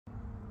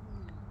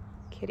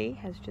Kitty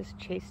has just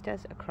chased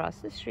us across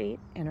the street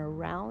and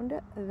around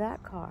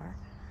that car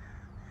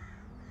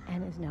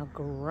and is now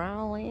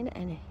growling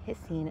and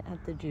hissing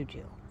at the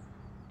Juju.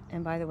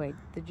 And by the way,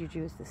 the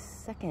Juju is the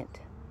second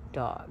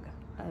dog.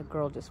 A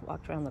girl just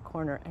walked around the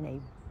corner and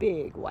a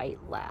big white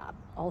lab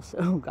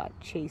also got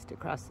chased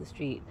across the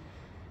street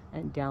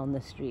and down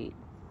the street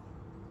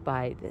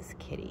by this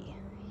kitty.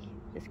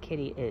 This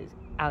kitty is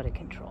out of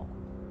control.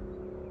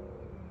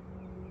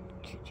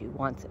 Juju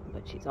wants it,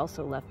 but she's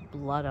also left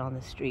blood on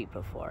the street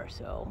before,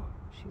 so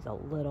she's a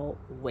little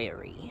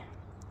wary.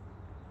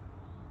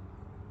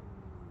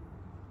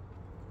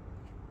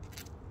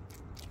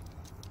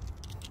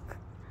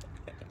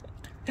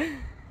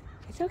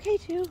 It's okay,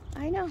 Ju.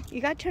 I know.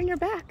 You gotta turn your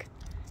back.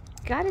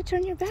 Gotta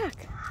turn your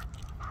back.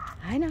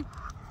 I know.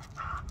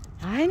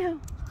 I know.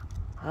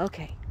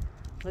 Okay.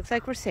 Looks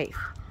like we're safe.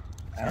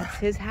 That's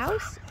his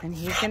house, and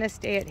he's gonna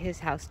stay at his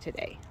house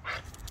today.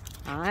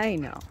 I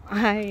know.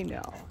 I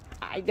know.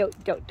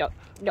 Don't.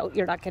 No,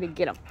 you're not gonna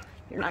get him.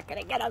 You're not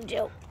gonna get him,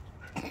 Ju.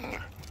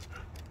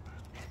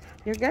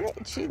 You're gonna.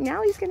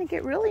 Now he's gonna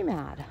get really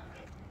mad.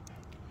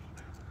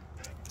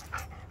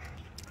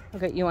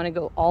 Okay, you want to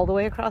go all the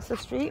way across the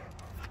street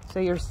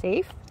so you're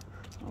safe?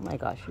 Oh my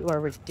gosh, you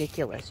are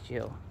ridiculous,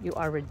 Ju. You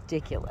are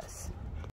ridiculous.